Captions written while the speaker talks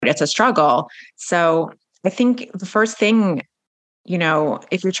It's a struggle. So I think the first thing,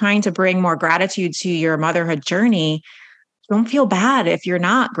 if you're trying to bring more gratitude to your motherhood journey, don't feel bad if you're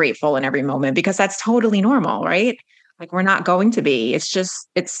not grateful in every moment because that's totally normal, right? Like we're not going to be.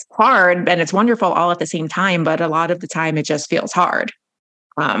 It's hard and it's wonderful all at the same time, but a lot of the time it just feels hard.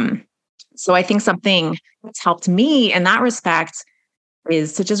 Um, so I think something that's helped me in that respect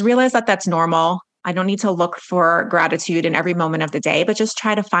is to just realize that that's normal. I don't need to look for gratitude in every moment of the day, but just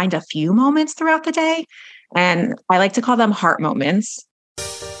try to find a few moments throughout the day. And I like to call them heart moments.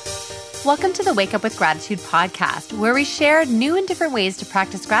 Welcome to the Wake Up with Gratitude podcast, where we share new and different ways to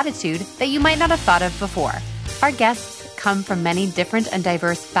practice gratitude that you might not have thought of before. Our guests come from many different and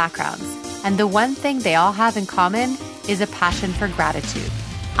diverse backgrounds, and the one thing they all have in common is a passion for gratitude.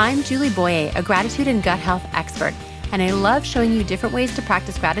 I'm Julie Boyer, a gratitude and gut health expert, and I love showing you different ways to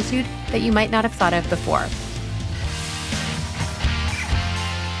practice gratitude that you might not have thought of before.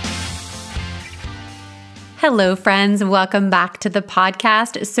 Hello, friends. Welcome back to the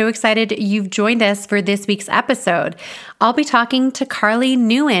podcast. So excited you've joined us for this week's episode. I'll be talking to Carly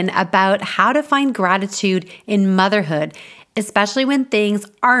Nguyen about how to find gratitude in motherhood, especially when things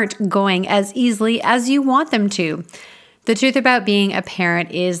aren't going as easily as you want them to. The truth about being a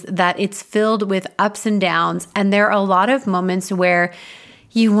parent is that it's filled with ups and downs, and there are a lot of moments where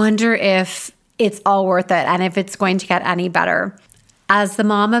you wonder if it's all worth it and if it's going to get any better. As the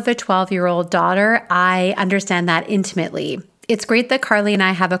mom of a 12-year-old daughter, I understand that intimately. It's great that Carly and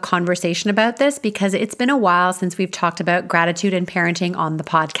I have a conversation about this because it's been a while since we've talked about gratitude and parenting on the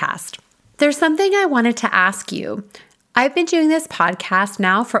podcast. There's something I wanted to ask you. I've been doing this podcast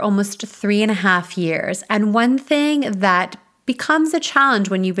now for almost 3.5 years, and one thing that becomes a challenge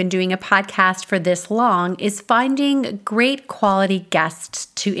when you've been doing a podcast for this long is finding great quality guests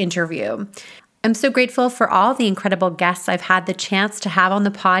to interview. I'm so grateful for all the incredible guests I've had the chance to have on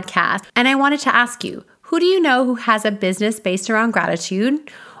the podcast. And I wanted to ask you, who do you know who has a business based around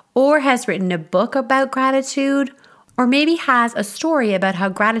gratitude, or has written a book about gratitude, or maybe has a story about how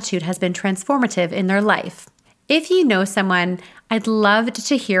gratitude has been transformative in their life? If you know someone, I'd love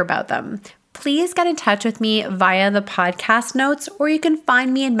to hear about them. Please get in touch with me via the podcast notes, or you can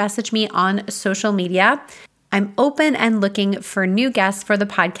find me and message me on social media. I'm open and looking for new guests for the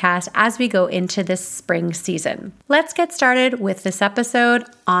podcast as we go into this spring season. Let's get started with this episode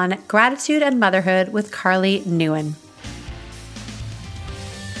on gratitude and motherhood with Carly Nguyen.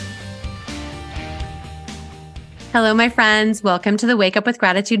 Hello, my friends. Welcome to the Wake Up with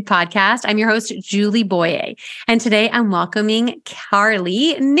Gratitude podcast. I'm your host, Julie Boyer, and today I'm welcoming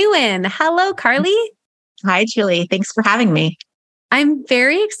Carly Nguyen. Hello, Carly. Hi, Julie. Thanks for having me. I'm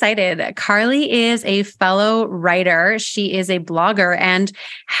very excited. Carly is a fellow writer. She is a blogger, and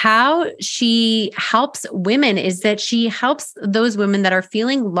how she helps women is that she helps those women that are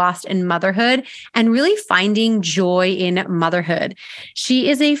feeling lost in motherhood and really finding joy in motherhood. She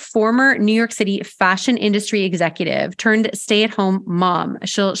is a former New York City fashion industry executive turned stay-at-home mom.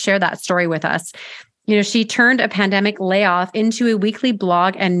 She'll share that story with us. She turned a pandemic layoff into a weekly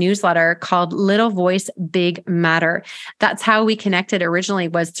blog and newsletter called Little Voice, Big Matter. That's how we connected originally,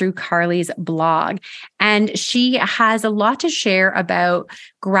 was through Carly's blog. And she has a lot to share about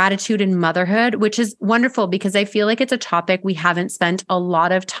gratitude and motherhood, which is wonderful because I feel like it's a topic we haven't spent a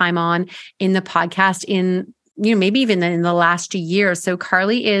lot of time on in the podcast in maybe even in the last year. So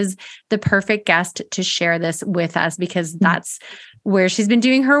Carly is the perfect guest to share this with us because that's where she's been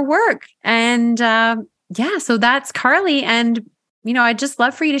doing her work. And so that's Carly. And, I'd just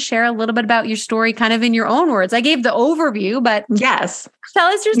love for you to share a little bit about your story kind of in your own words. I gave the overview, but yes, tell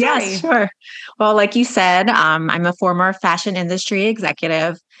us your story. Yes, sure. Well, like you said, I'm a former fashion industry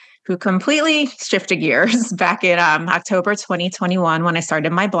executive who completely shifted gears back in October 2021 when I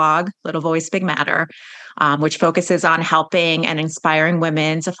started my blog, Little Voice, Big Matter, which focuses on helping and inspiring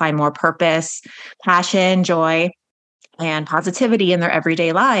women to find more purpose, passion, joy, and positivity in their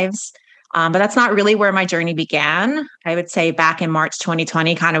everyday lives. But that's not really where my journey began. I would say back in March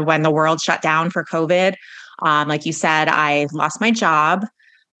 2020, kind of when the world shut down for COVID. Like you said, I lost my job.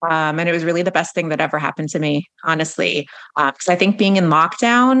 And it was really the best thing that ever happened to me, honestly. Because I think being in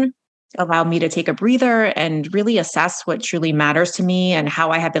lockdown allowed me to take a breather and really assess what truly matters to me and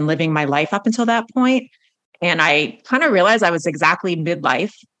how I had been living my life up until that point. And I kind of realized I was exactly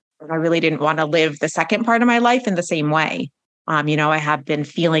midlife. I really didn't want to live the second part of my life in the same way. I have been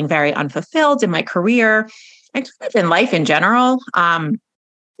feeling very unfulfilled in my career and kind of in life in general. I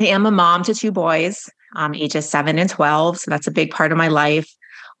am a mom to 2 boys, ages 7 and 12. So that's a big part of my life.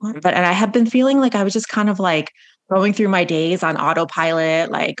 And I have been feeling like I was just kind of like going through my days on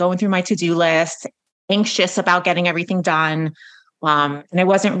autopilot, like going through my to-do list, anxious about getting everything done. And I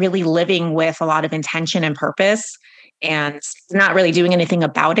wasn't really living with a lot of intention and purpose and not really doing anything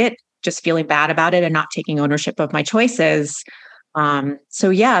about it, just feeling bad about it and not taking ownership of my choices.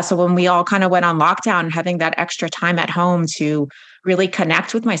 So when we all kind of went on lockdown, having that extra time at home to really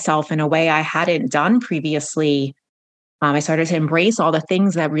connect with myself in a way I hadn't done previously, I started to embrace all the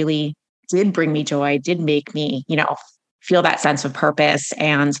things that really did bring me joy, did make me, feel that sense of purpose.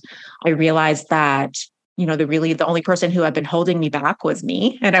 And I realized that, the only person who had been holding me back was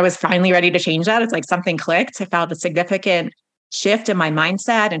me. And I was finally ready to change that. It's like something clicked. I felt a significant shift in my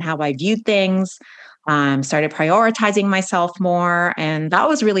mindset and how I viewed things. Started prioritizing myself more. And that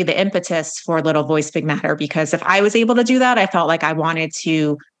was really the impetus for Little Voice Big Matter, because if I was able to do that, I felt like I wanted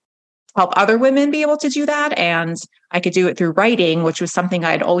to help other women be able to do that. And I could do it through writing, which was something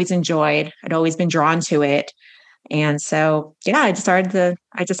I'd always enjoyed. I'd always been drawn to it. And so, I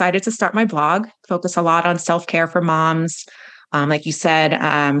decided to start my blog, focus a lot on self-care for moms. Like you said,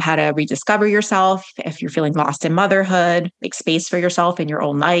 how to rediscover yourself if you're feeling lost in motherhood, make space for yourself in your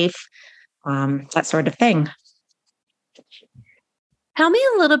own life, that sort of thing. Tell me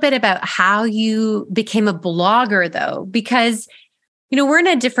a little bit about how you became a blogger, though, because, we're in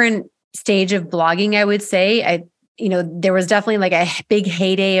a different stage of blogging, I would say. There was definitely like a big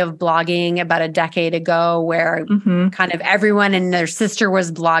heyday of blogging about a decade ago where kind of everyone and their sister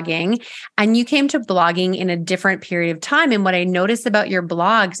was blogging, and you came to blogging in a different period of time. And what I noticed about your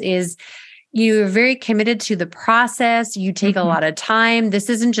blogs is you're very committed to the process. You take a lot of time. This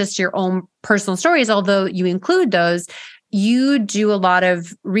isn't just your own personal stories, although you include those. You do a lot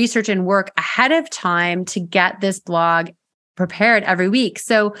of research and work ahead of time to get this blog prepared every week.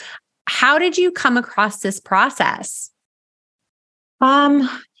 So how did you come across this process?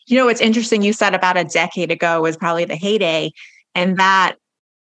 It's interesting. You said about a decade ago was probably the heyday, and that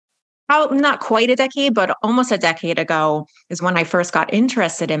not quite a decade, but almost a decade ago is when I first got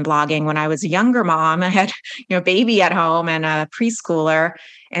interested in blogging. When I was a younger mom, I had, a baby at home and a preschooler,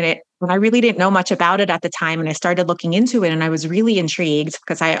 and I really didn't know much about it at the time. And I started looking into it, and I was really intrigued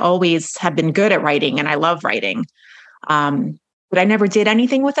because I always have been good at writing and I love writing. But I never did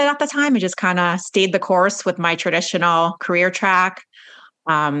anything with it at the time. I just kind of stayed the course with my traditional career track.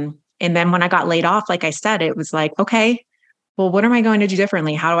 And then when I got laid off, like I said, it was like, okay, well, what am I going to do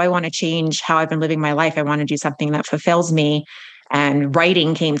differently? How do I want to change how I've been living my life? I want to do something that fulfills me. And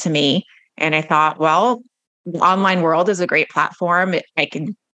writing came to me. And I thought, well, the online world is a great platform. I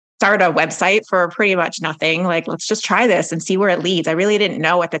can start a website for pretty much nothing. Like, let's just try this and see where it leads. I really didn't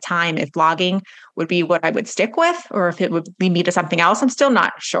know at the time if blogging would be what I would stick with or if it would lead me to something else. I'm still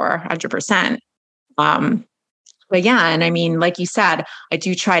not sure 100%. But yeah, and I mean, like you said, I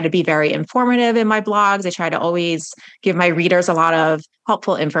do try to be very informative in my blogs. I try to always give my readers a lot of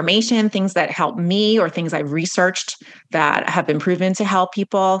helpful information, things that help me or things I've researched that have been proven to help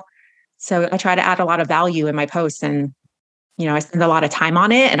people. So I try to add a lot of value in my posts, and I spend a lot of time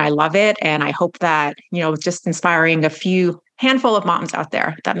on it and I love it. And I hope that, just inspiring a handful of moms out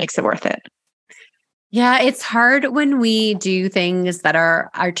there, that makes it worth it. Yeah, it's hard when we do things that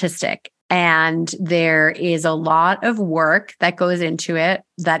are artistic and there is a lot of work that goes into it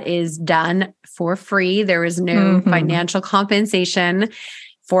that is done for free. There is no financial compensation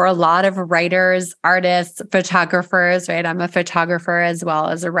for a lot of writers, artists, photographers, right? I'm a photographer as well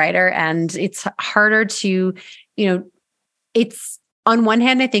as a writer. And it's harder to, it's on one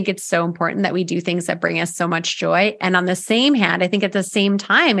hand, I think it's so important that we do things that bring us so much joy. And on the same hand, I think at the same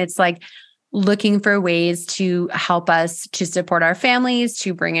time, it's like looking for ways to help us to support our families,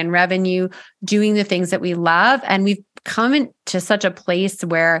 to bring in revenue, doing the things that we love. And we've come into such a place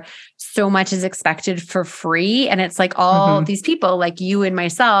where so much is expected for free. And it's like all these people like you and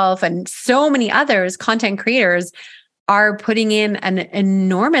myself and so many others, content creators, are putting in an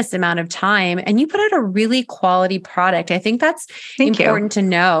enormous amount of time, and you put out a really quality product. I think that's important to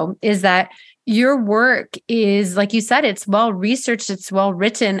know, is that your work is, like you said, it's well researched, it's well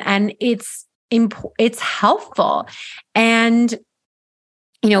written, and it's helpful. And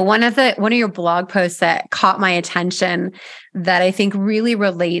one of your blog posts that caught my attention that I think really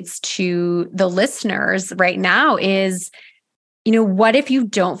relates to the listeners right now is, what if you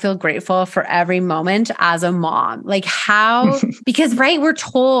don't feel grateful for every moment as a mom? Like how, because, right, we're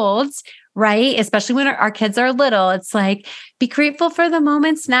told, right, especially when our kids are little, it's like, be grateful for the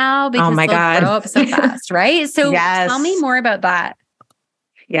moments now because they'll grow up so fast, right? So tell me more about that.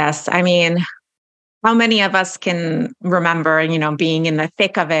 Yes. I mean, how many of us can remember, being in the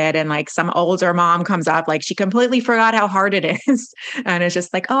thick of it and like some older mom comes up, like she completely forgot how hard it is. And it's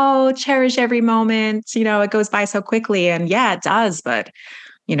just like, oh, cherish every moment, it goes by so quickly. And yeah, it does. But,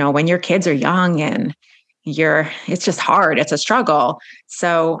 when your kids are young and it's just hard. It's a struggle.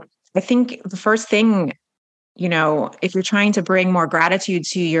 So I think the first thing, if you're trying to bring more gratitude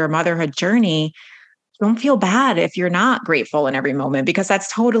to your motherhood journey, don't feel bad if you're not grateful in every moment, because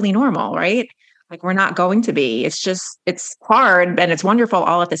that's totally normal, right? Like, we're not going to be. It's hard and it's wonderful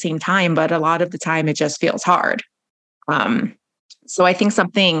all at the same time, but a lot of the time it just feels hard. Um, so I think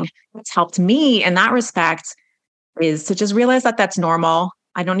something that's helped me in that respect is to just realize that that's normal.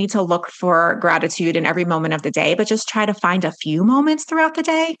 I don't need to look for gratitude in every moment of the day, but just try to find a few moments throughout the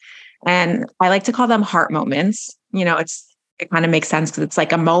day. And I like to call them heart moments. It kind of makes sense because it's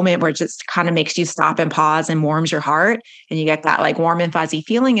like a moment where it just kind of makes you stop and pause and warms your heart. And you get that like warm and fuzzy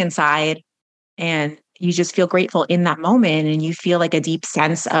feeling inside. And you just feel grateful in that moment. And you feel like a deep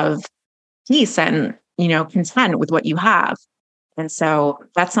sense of peace and, content with what you have. And so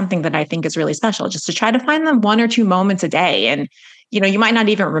that's something that I think is really special, just to try to find them 1 or 2 moments a day. And, you might not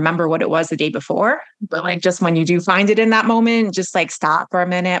even remember what it was the day before, but like just when you do find it in that moment, just like stop for a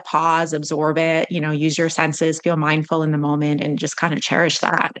minute, pause, absorb it, use your senses, feel mindful in the moment, and just kind of cherish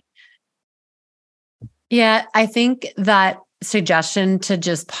that. Yeah, I think that suggestion to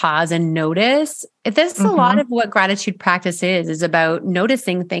just pause and notice, this is a lot of what gratitude practice is about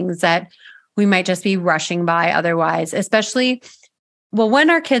noticing things that we might just be rushing by otherwise, especially, well, when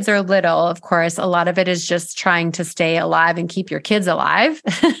our kids are little, of course, a lot of it is just trying to stay alive and keep your kids alive.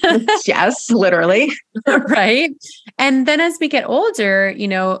 Yes, literally. Right. And then as we get older,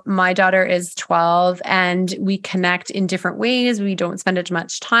 my daughter is 12 and we connect in different ways. We don't spend as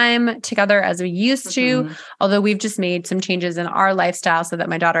much time together as we used to, although we've just made some changes in our lifestyle so that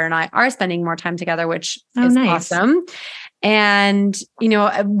my daughter and I are spending more time together, which is nice. awesome. And,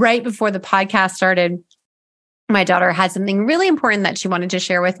 right before the podcast started, my daughter had something really important that she wanted to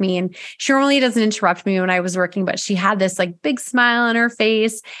share with me. And she normally doesn't interrupt me when I was working, but she had this like big smile on her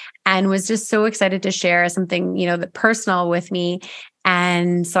face and was just so excited to share something, that personal with me.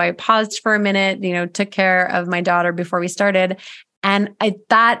 And so I paused for a minute, took care of my daughter before we started. And I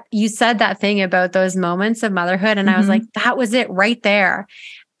thought you said that thing about those moments of motherhood. And I was like, that was it right there.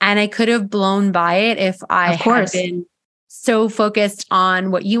 And I could have blown by it if I had been so focused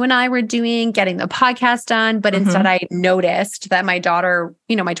on what you and I were doing, getting the podcast done. But instead I noticed that my daughter,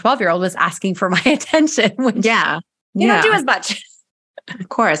 my 12-year-old was asking for my attention, which you don't do as much. Of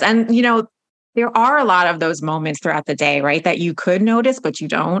course. And, there are a lot of those moments throughout the day, right? That you could notice, but you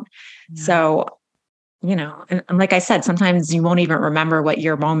don't. Yeah. So, and like I said, sometimes you won't even remember what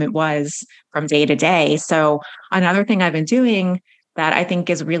your moment was from day to day. So another thing I've been doing that I think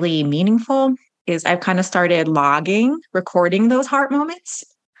is really meaningful is I've kind of started recording those heart moments,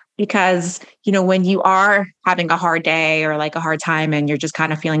 because, when you are having a hard day or like a hard time and you're just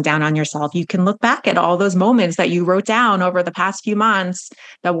kind of feeling down on yourself, you can look back at all those moments that you wrote down over the past few months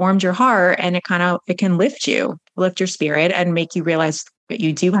that warmed your heart, and it can lift your spirit and make you realize that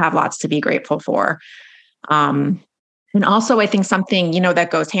you do have lots to be grateful for. And also, I think something,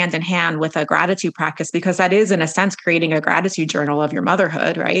 that goes hand in hand with a gratitude practice, because that is, in a sense, creating a gratitude journal of your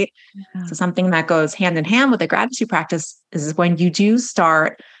motherhood, right? Yeah. So something that goes hand in hand with a gratitude practice is when you do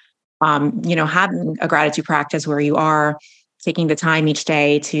start, having a gratitude practice where you are taking the time each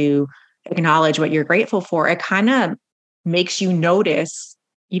day to acknowledge what you're grateful for, it kind of makes you notice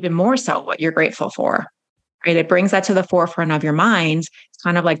even more so what you're grateful for. Right? It brings that to the forefront of your mind. It's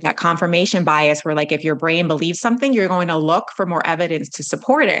kind of like that confirmation bias where, like, if your brain believes something, you're going to look for more evidence to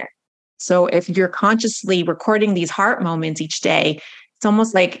support it. So if you're consciously recording these heart moments each day, it's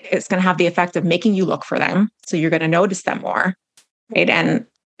almost like it's going to have the effect of making you look for them. So you're going to notice them more. Right? And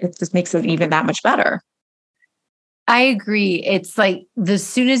it just makes it even that much better. I agree. It's like as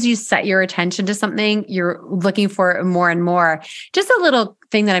soon as you set your attention to something, you're looking for it more and more. Just a little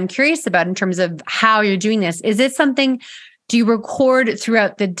thing that I'm curious about in terms of how you're doing this. Is it something, do you record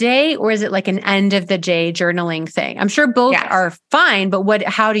throughout the day, or is it like an end of the day journaling thing? I'm sure both are fine, but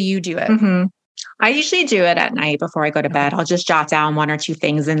how do you do it? I usually do it at night before I go to bed. I'll just jot down 1 or 2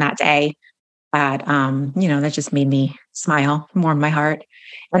 things in that day that, that just made me smile, warm my heart.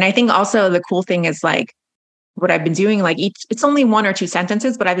 And I think also the cool thing is, like, what I've been doing, like, it's only 1 or 2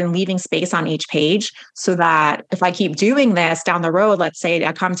 sentences, but I've been leaving space on each page so that if I keep doing this down the road, let's say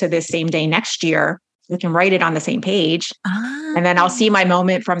I come to this same day next year, we can write it on the same page. And then I'll see my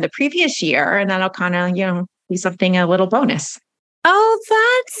moment from the previous year, and then I'll kind of, be something, a little bonus. Oh,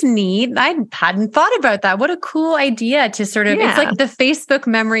 that's neat. I hadn't thought about that. What a cool idea to sort of, it's like the Facebook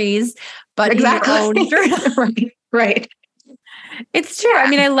memories, but exactly. in your own journal. Right. It's true. I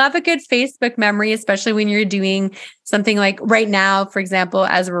mean, I love a good Facebook memory, especially when you're doing something like right now, for example,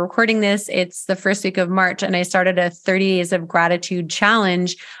 as we're recording this, it's the first week of March, and I started a 30 days of gratitude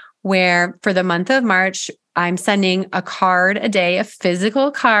challenge where for the month of March, I'm sending a card a day, a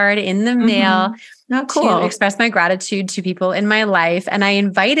physical card in the mail Oh, to cool. express my gratitude to people in my life. And I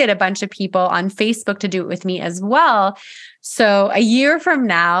invited a bunch of people on Facebook to do it with me as well. So a year from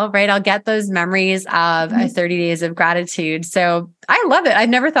now, right, I'll get those memories of 30 days of gratitude. So I love it. I've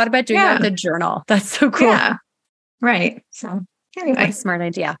never thought about doing that with a journal. That's so cool. Yeah. Right. So anyway. What a smart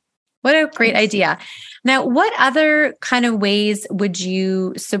idea. What a great idea. Now, what other kind of ways would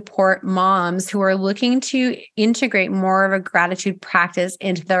you support moms who are looking to integrate more of a gratitude practice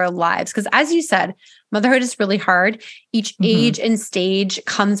into their lives? Because as you said, motherhood is really hard. Each age and stage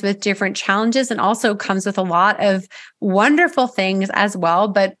comes with different challenges and also comes with a lot of wonderful things as well.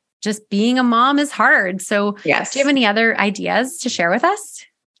 But just being a mom is hard. So yes. Do you have any other ideas to share with us?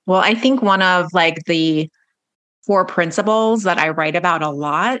 Well, I think one of like the 4 principles that I write about a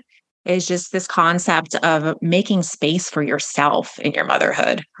lot is just this concept of making space for yourself in your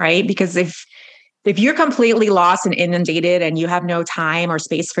motherhood, right? Because if you're completely lost and inundated and you have no time or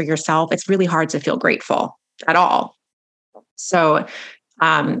space for yourself, it's really hard to feel grateful at all. So, so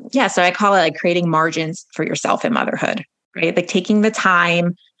I call it like creating margins for yourself in motherhood, right? Like taking the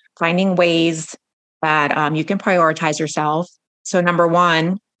time, finding ways that you can prioritize yourself. So number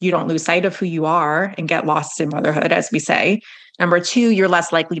 1, you don't lose sight of who you are and get lost in motherhood, as we say. Number 2, you're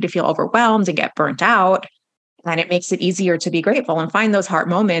less likely to feel overwhelmed and get burnt out. And it makes it easier to be grateful and find those heart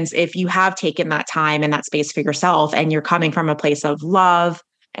moments if you have taken that time and that space for yourself and you're coming from a place of love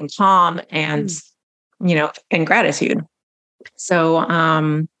and calm and, and gratitude.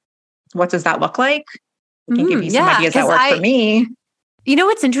 So, what does that look like? I can give you some ideas that work for me. You know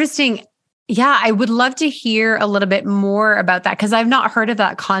what's interesting? Yeah, I would love to hear a little bit more about that because I've not heard of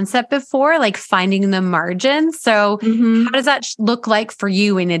that concept before, like finding the margin. So how does that look like for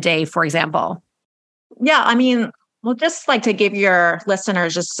you in a day, for example? Yeah, I mean, well, just like to give your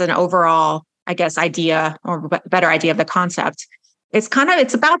listeners just an overall, I guess, idea or better idea of the concept. It's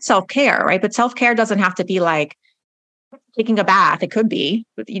about self-care, right? But self-care doesn't have to be like taking a bath. It could be,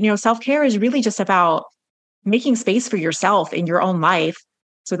 but, self-care is really just about making space for yourself in your own life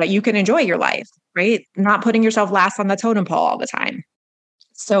so that you can enjoy your life, right? Not putting yourself last on the totem pole all the time.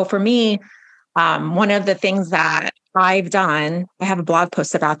 So for me, one of the things that I've done, I have a blog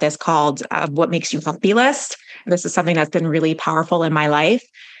post about this called What Makes You Happy List. This is something that's been really powerful in my life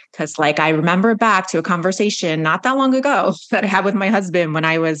because I remember back to a conversation not that long ago that I had with my husband when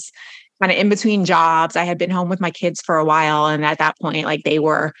I was kind of in between jobs. I had been home with my kids for a while. And at that point, they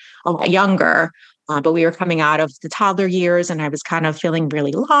were a lot younger. But we were coming out of the toddler years and I was kind of feeling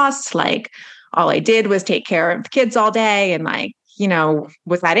really lost. All I did was take care of the kids all day. And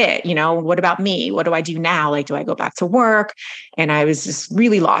was that it? What about me? What do I do now? Do I go back to work? And I was just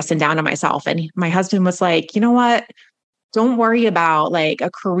really lost and down on myself. And my husband was like, you know what? Don't worry about a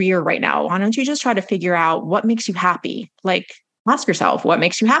career right now. Why don't you just try to figure out what makes you happy? Ask yourself, what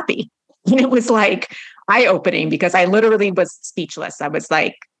makes you happy? And it was eye-opening because I literally was speechless. I was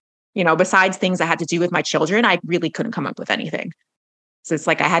besides things that had to do with my children, I really couldn't come up with anything. So it's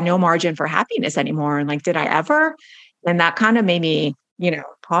I had no margin for happipness anymore. And did I ever? And that kind of made me,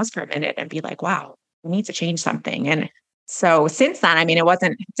 pause for a minute and be like, wow, I need to change something. And so since then,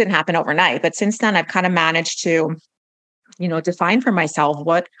 it didn't happen overnight, but since then I've kind of managed to, define for myself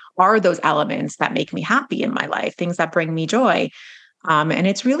what are those elements that make me happy in my life, things that bring me joy. And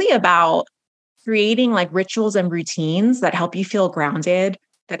it's really about creating rituals and routines that help you feel grounded,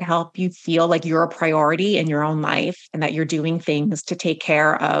 that help you feel like you're a priority in your own life and that you're doing things to take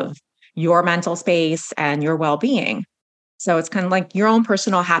care of your mental space and your well-being. So it's kind of like your own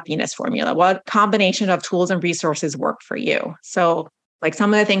personal happiness formula. What combination of tools and resources work for you? So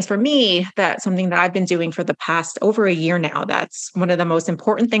some of the things for me, that's something that I've been doing for the past over a year now. That's one of the most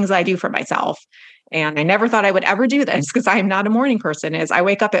important things I do for myself. And I never thought I would ever do this because I'm not a morning person, is I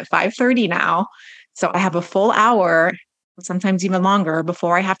wake up at 5:30 now. So I have a full hour, sometimes even longer,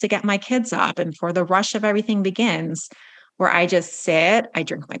 before I have to get my kids up and before the rush of everything begins, where I just sit, I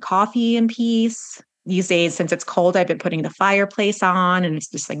drink my coffee in peace. These days, since it's cold, I've been putting the fireplace on and it's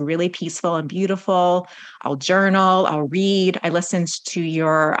just really peaceful and beautiful. I'll journal, I'll read. I listened to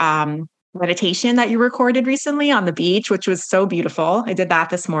your meditation that you recorded recently on the beach, which was so beautiful. I did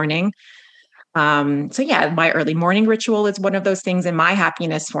that this morning. My early morning ritual is one of those things in my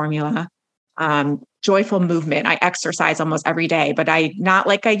happiness formula. Joyful movement. I exercise almost every day, but I not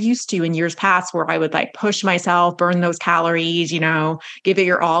like I used to in years past where I would push myself, burn those calories, give it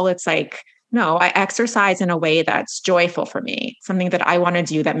your all. It's no, I exercise in a way that's joyful for me, something that I want to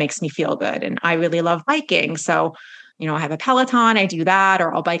do that makes me feel good. And I really love biking. So, I have a Peloton, I do that,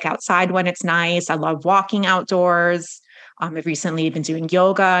 or I'll bike outside when it's nice. I love walking outdoors. I've recently been doing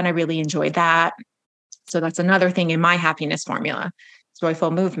yoga and I really enjoyed that. So that's another thing in my happiness formula.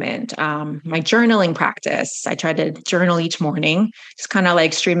 Joyful movement. My journaling practice. I try to journal each morning, just kind of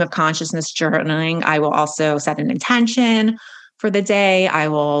like stream of consciousness journaling. I will also set an intention for the day. I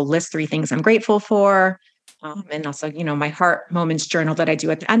will list 3 things I'm grateful for. And also, my heart moments journal that I do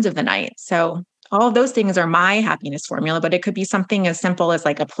at the end of the night. So all of those things are my happiness formula, but it could be something as simple as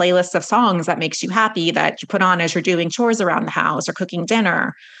like a playlist of songs that makes you happy that you put on as you're doing chores around the house or cooking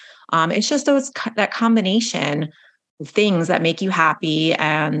dinner. It's just that combination of things that make you happy,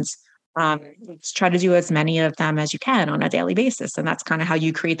 and just try to do as many of them as you can on a daily basis. And that's kind of how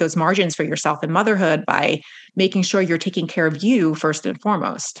you create those margins for yourself in motherhood, by making sure you're taking care of you first and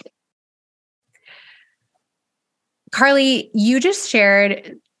foremost. Carly, you just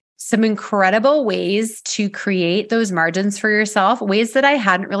shared some incredible ways to create those margins for yourself, ways that I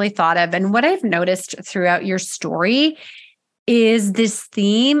hadn't really thought of. And what I've noticed throughout your story is this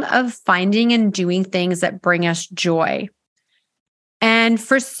theme of finding and doing things that bring us joy. And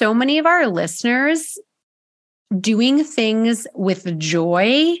for so many of our listeners, doing things with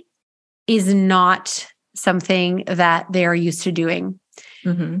joy is not something that they're used to doing.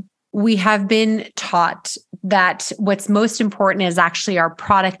 Mm-hmm. We have been taught that what's most important is actually our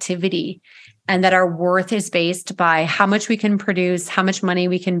productivity, and that our worth is based by how much we can produce, how much money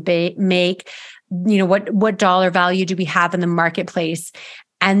we can make, what dollar value do we have in the marketplace.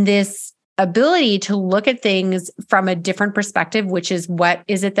 And this ability to look at things from a different perspective, which is, what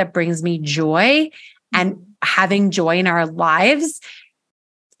is it that brings me joy, and having joy in our lives,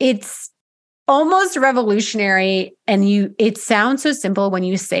 it's almost revolutionary. And it sounds so simple when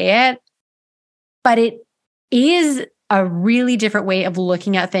you say it, but it is a really different way of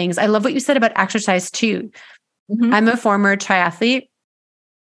looking at things. I love what you said about exercise too. Mm-hmm. I'm a former triathlete.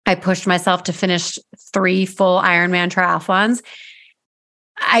 I pushed myself to finish 3 full Ironman triathlons.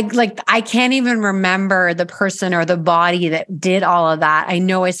 I can't even remember the person or the body that did all of that. I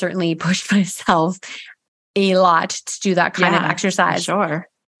know I certainly pushed myself a lot to do that kind of exercise. Sure.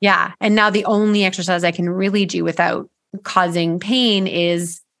 Yeah. And now the only exercise I can really do without causing pain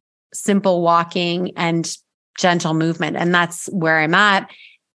is simple walking and gentle movement. And that's where I'm at.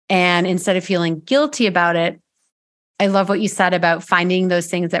 And instead of feeling guilty about it, I love what you said about finding those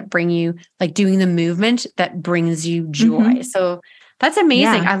things that bring you, like doing the movement that brings you joy. Mm-hmm. So that's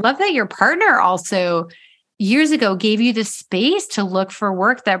amazing. Yeah. I love that your partner also years ago gave you the space to look for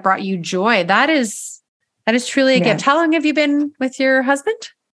work that brought you joy. That is truly a gift. How long have you been with your husband?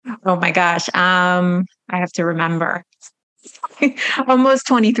 Oh my gosh. I have to remember. Almost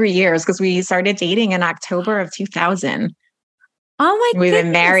 23 years, because we started dating in October of 2000. Oh my We've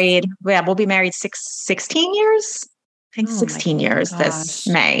been married. Yeah, we'll be married 16 years. I think 16 years this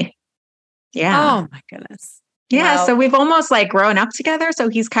May. Yeah. Oh my goodness. Yeah. Wow. So we've almost like grown up together. So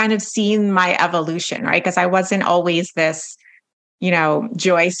he's kind of seen my evolution, right? Because I wasn't always this,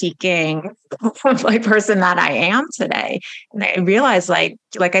 joy seeking like person that I am today. And I realized like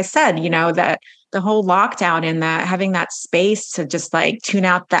I said, that the whole lockdown and that having that space to just like tune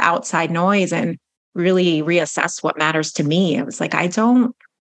out the outside noise and really reassess what matters to me. It was like, I don't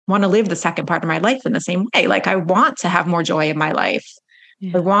want to live the second part of my life in the same way. Like I want to have more joy in my life.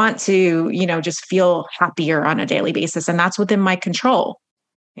 Yeah. I want to, just feel happier on a daily basis. And that's within my control,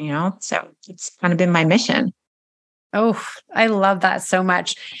 so it's kind of been my mission. Oh, I love that so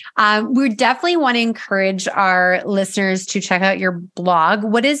much. We definitely want to encourage our listeners to check out your blog.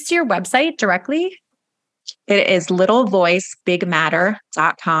 What is your website directly? It is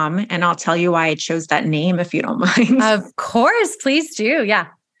littlevoicebigmatter.com. And I'll tell you why I chose that name if you don't mind. Of course, please do. Yeah.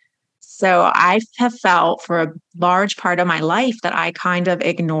 So I have felt for a large part of my life that I kind of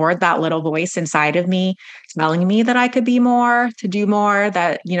ignored that little voice inside of me telling me that I could be more, to do more,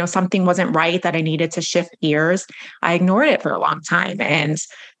 that, something wasn't right, that I needed to shift gears. I ignored it for a long time. And,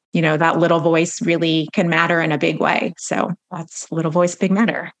 that little voice really can matter in a big way. So that's Little Voice, Big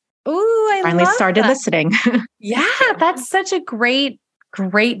Matter. Ooh, I finally started listening. Yeah, that's such a great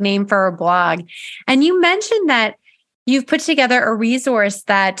name for a blog. And you mentioned that you've put together a resource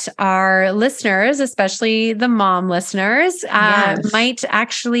that our listeners, especially the mom listeners, might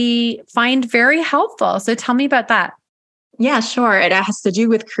actually find very helpful. So tell me about that. Yeah, sure. It has to do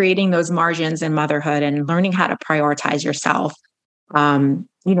with creating those margins in motherhood and learning how to prioritize yourself.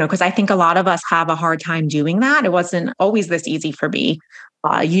 Because I think a lot of us have a hard time doing that. It wasn't always this easy for me.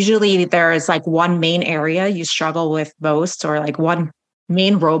 Usually there is like one main area you struggle with most, or like one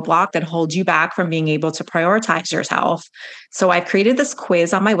main roadblock that holds you back from being able to prioritize yourself. So I've created this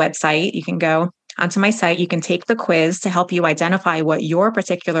quiz on my website. You can go onto my site, you can take the quiz to help you identify what your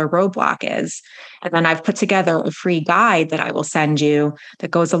particular roadblock is. And then I've put together a free guide that I will send you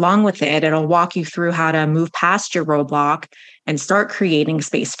that goes along with it. It'll walk you through how to move past your roadblock and start creating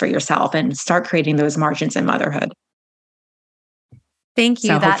space for yourself and start creating those margins in motherhood. Thank you.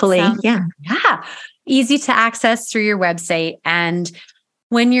 So That hopefully, sounds, yeah. easy to access through your website. And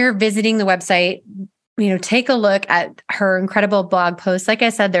when you're visiting the website, take a look at her incredible blog posts. Like I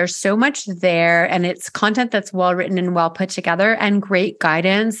said, there's so much there, and it's content that's well written and well put together and great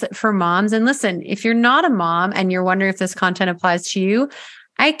guidance for moms. And listen, if you're not a mom and you're wondering if this content applies to you,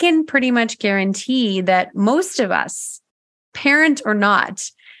 I can pretty much guarantee that most of us, parent or not,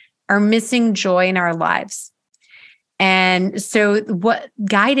 are missing joy in our lives. And so what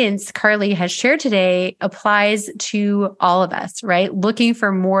guidance Carly has shared today applies to all of us, right? Looking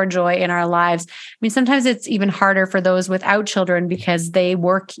for more joy in our lives. I mean, sometimes it's even harder for those without children because they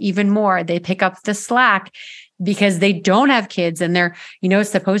work even more. They pick up the slack because they don't have kids and they're,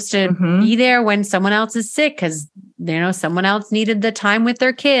 supposed to be there when someone else is sick because, someone else needed the time with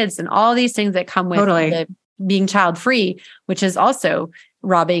their kids and all these things that come with the being child-free, which is also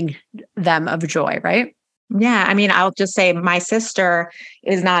robbing them of joy, right? Yeah. I mean, I'll just say my sister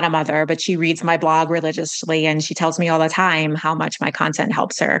is not a mother, but she reads my blog religiously. And she tells me all the time how much my content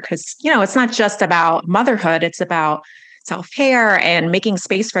helps her. Because, it's not just about motherhood. It's about self-care and making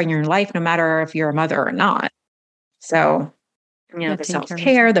space for your life, no matter if you're a mother or not. So, the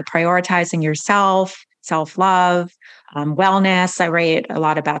self-care, the prioritizing yourself, self-love, wellness. I write a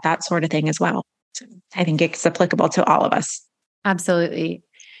lot about that sort of thing as well. So I think it's applicable to all of us. Absolutely.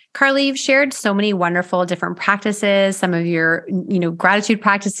 Carly, you've shared so many wonderful different practices, some of your, gratitude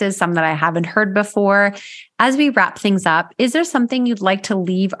practices, some that I haven't heard before. As we wrap things up, is there something you'd like to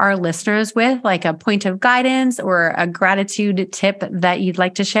leave our listeners with, like a point of guidance or a gratitude tip that you'd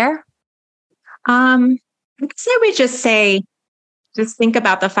like to share? I guess I would just say, just think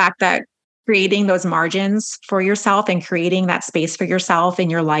about the fact that creating those margins for yourself and creating that space for yourself in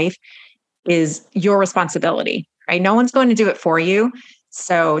your life is your responsibility, right? No one's going to do it for you.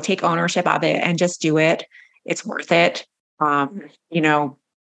 So take ownership of it and just do it. It's worth it.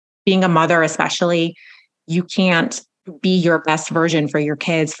 Being a mother, especially, you can't be your best version for your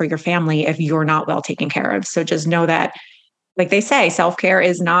kids, for your family, if you're not well taken care of. So just know that, like they say, self-care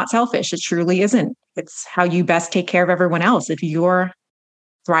is not selfish. It truly isn't. It's how you best take care of everyone else. If you're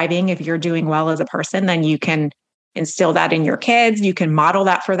thriving, if you're doing well as a person, then you can instill that in your kids. You can model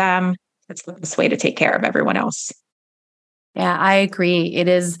that for them. It's the best way to take care of everyone else. Yeah, I agree.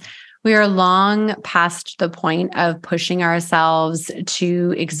 We are long past the point of pushing ourselves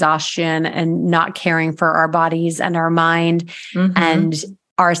to exhaustion and not caring for our bodies and our mind and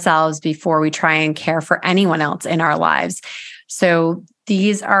ourselves before we try and care for anyone else in our lives. So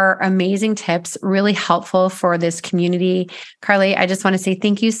these are amazing tips, really helpful for this community. Carly, I just want to say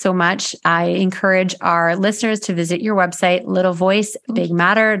thank you so much. I encourage our listeners to visit your website,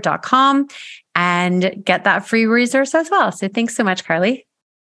 littlevoicebigmatter.com, and get that free resource as well. So thanks so much, Carly.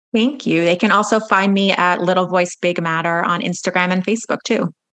 Thank you. They can also find me at Little Voice Big Matter on Instagram and Facebook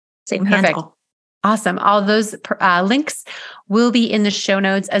too. Same handle. Awesome. All those links will be in the show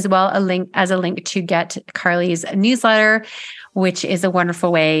notes, as well a link to get Carly's newsletter, which is a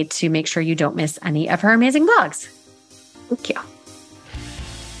wonderful way to make sure you don't miss any of her amazing blogs. Thank you.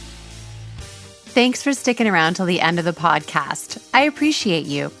 Thanks for sticking around till the end of the podcast. I appreciate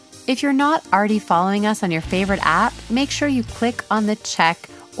you. If you're not already following us on your favorite app, make sure you click on the check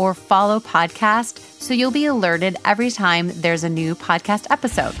or follow podcast so you'll be alerted every time there's a new podcast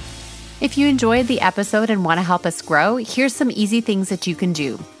episode. If you enjoyed the episode and want to help us grow, here's some easy things that you can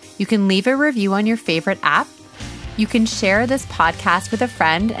do. You can leave a review on your favorite app. You can share this podcast with a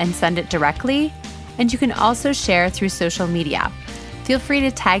friend and send it directly. And you can also share through social media. Feel free to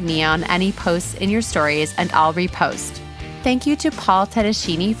tag me on any posts in your stories and I'll repost. Thank you to Paul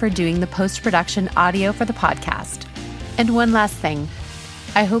Tedeschini for doing the post-production audio for the podcast. And one last thing,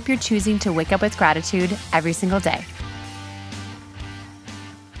 I hope you're choosing to wake up with gratitude every single day.